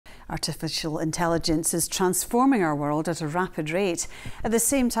Artificial intelligence is transforming our world at a rapid rate. At the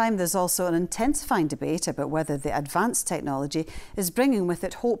same time, there's also an intensifying debate about whether the advanced technology is bringing with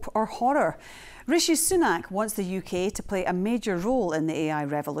it hope or horror. Rishi Sunak wants the UK to play a major role in the AI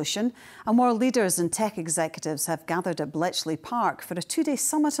revolution, and world leaders and tech executives have gathered at Bletchley Park for a two-day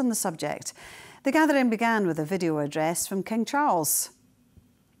summit on the subject. The gathering began with a video address from King Charles.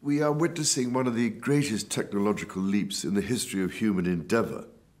 We are witnessing one of the greatest technological leaps in the history of human endeavour.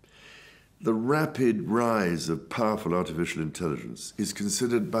 The rapid rise of powerful artificial intelligence is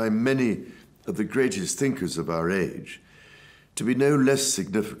considered by many of the greatest thinkers of our age to be no less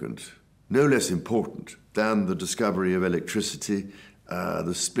significant, no less important than the discovery of electricity,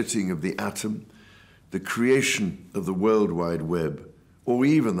 the splitting of the atom, the creation of the World Wide Web, or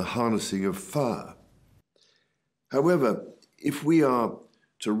even the harnessing of fire. However, if we are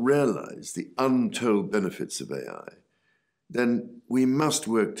to realise the untold benefits of AI, then we must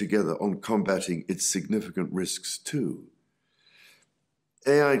work together on combating its significant risks too.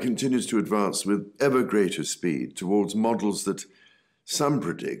 AI continues to advance with ever greater speed towards models that some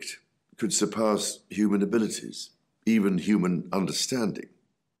predict could surpass human abilities, even human understanding.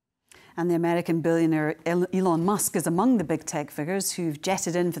 And the American billionaire Elon Musk is among the big tech figures who've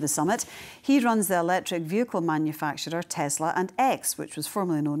jetted in for the summit. He runs the electric vehicle manufacturer Tesla and X, which was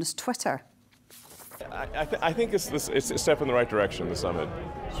formerly known as Twitter. I think it's a step in the right direction, the summit.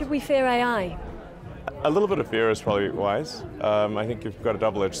 Should we fear AI? A little bit of fear is probably wise. I think you've got a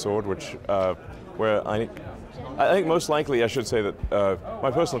double-edged sword, which where I think most likely I should say that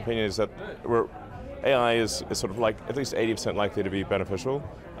my personal opinion is that AI is sort of like at least 80% likely to be beneficial,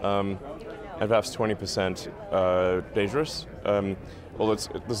 and perhaps 20% dangerous. Although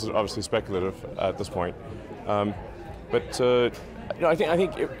this is obviously speculative at this point. I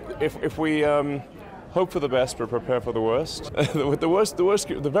think if we hope for the best but prepare for the worst,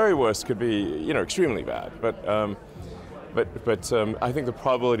 the very worst could be extremely bad. But I think the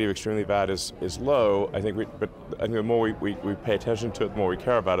probability of extremely bad is low. I think the more we pay attention to it, the more we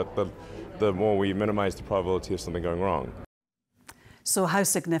care about it, the more we minimize the probability of something going wrong. So how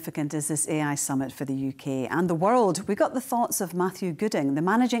significant is this AI summit for the UK and the world? We got the thoughts of Matthew Gooding, the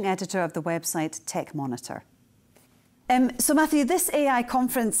managing editor of the website Tech Monitor. So Matthew, this AI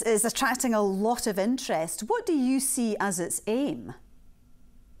conference is attracting a lot of interest. What do you see as its aim?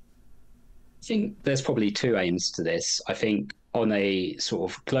 I think there's probably two aims to this. I think on a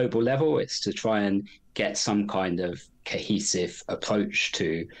sort of global level, it's to try and get some kind of cohesive approach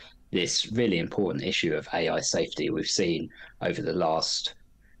to this really important issue of AI safety. We've seen over the last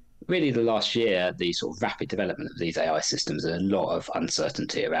year, the sort of rapid development of these AI systems and a lot of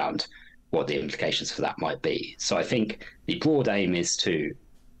uncertainty around what the implications for that might be. So I think the broad aim is to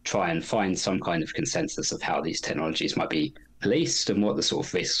try and find some kind of consensus of how these technologies might be policed and what the sort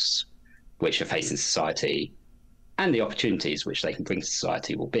of risks which are facing society and the opportunities which they can bring to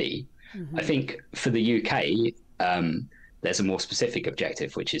society will be. Mm-hmm. I think for the UK, there's a more specific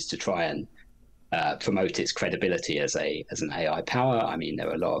objective, which is to try and promote its credibility as an AI power. I mean, there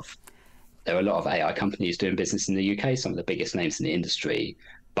are a lot of AI companies doing business in the UK, some of the biggest names in the industry,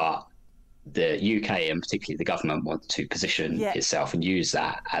 but the UK and particularly the government want to position itself and use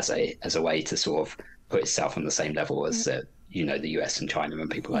that as a way to sort of put itself on the same level as the US and China and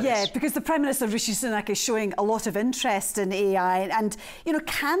people like this. Yeah, because the Prime Minister Rishi Sunak is showing a lot of interest in AI, and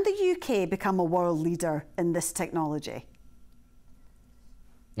can the UK become a world leader in this technology?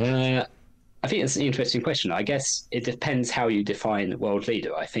 I think it's an interesting question. I guess it depends how you define world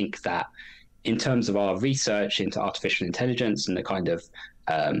leader. I think that in terms of our research into artificial intelligence and the kind of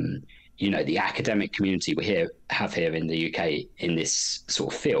the academic community we have here in the UK in this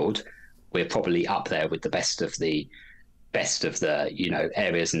sort of field, we're probably up there with the best of the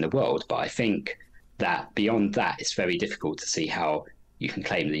areas in the world. But I think that beyond that, it's very difficult to see how you can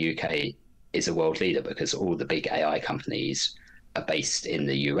claim the UK is a world leader, because all the big AI companies are based in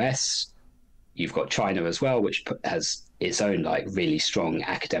the US. You've got China as well, which has its own really strong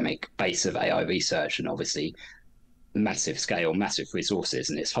academic base of AI research and obviously massive scale, massive resources,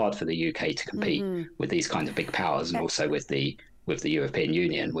 and it's hard for the UK to compete with these kind of big powers, and also with the European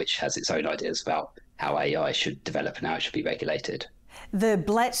Union, which has its own ideas about how AI should develop and how it should be regulated. The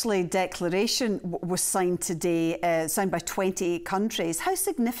Bletchley Declaration was signed today, signed by 28 countries. How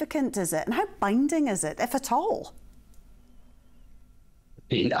significant is it, and how binding is it, if at all?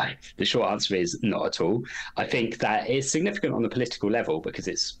 The short answer is not at all. I think that it's significant on the political level because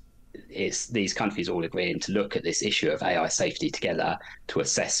it's these countries all agreeing to look at this issue of AI safety together, to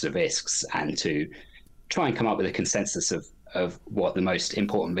assess the risks and to try and come up with a consensus of what the most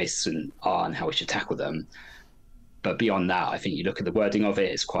important risks are and how we should tackle them. But beyond that, I think you look at the wording of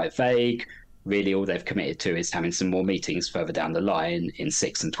it, it's quite vague. Really, all they've committed to is having some more meetings further down the line in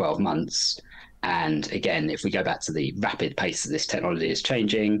 6 and 12 months. And again, if we go back to the rapid pace that this technology is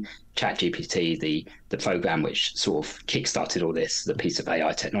changing, ChatGPT, the program which sort of kickstarted all this, the piece of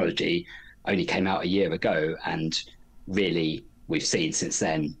AI technology, only came out a year ago. And really, we've seen since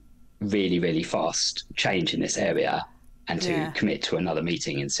then really, really fast change in this area. And to commit to another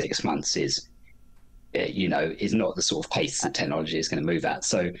meeting in 6 months is not the sort of pace that technology is going to move at.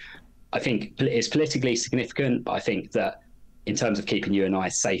 So I think it's politically significant, but I think that in terms of keeping you and I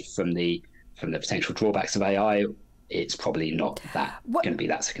safe from the potential drawbacks of AI, it's probably not going to be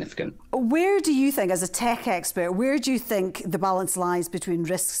that significant. Where do you think, as a tech expert, where do you think the balance lies between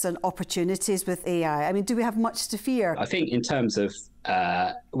risks and opportunities with AI? I mean, do we have much to fear? I think in terms of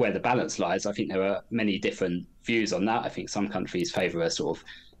where the balance lies, I think there are many different views on that. I think some countries favour a sort of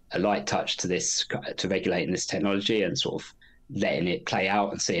a light touch to regulating this technology and sort of letting it play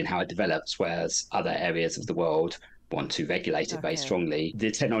out and seeing how it develops, whereas other areas of the world want to regulate it very strongly.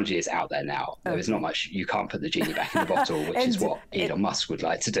 The technology is out there now. There is not much, you can't put the genie back in the bottle, which is what Elon Musk would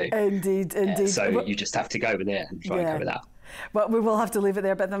like to do. Indeed. So you just have to go with it and try and go with that. Well, we will have to leave it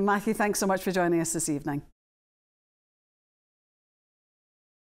there. But then, Matthew, thanks so much for joining us this evening.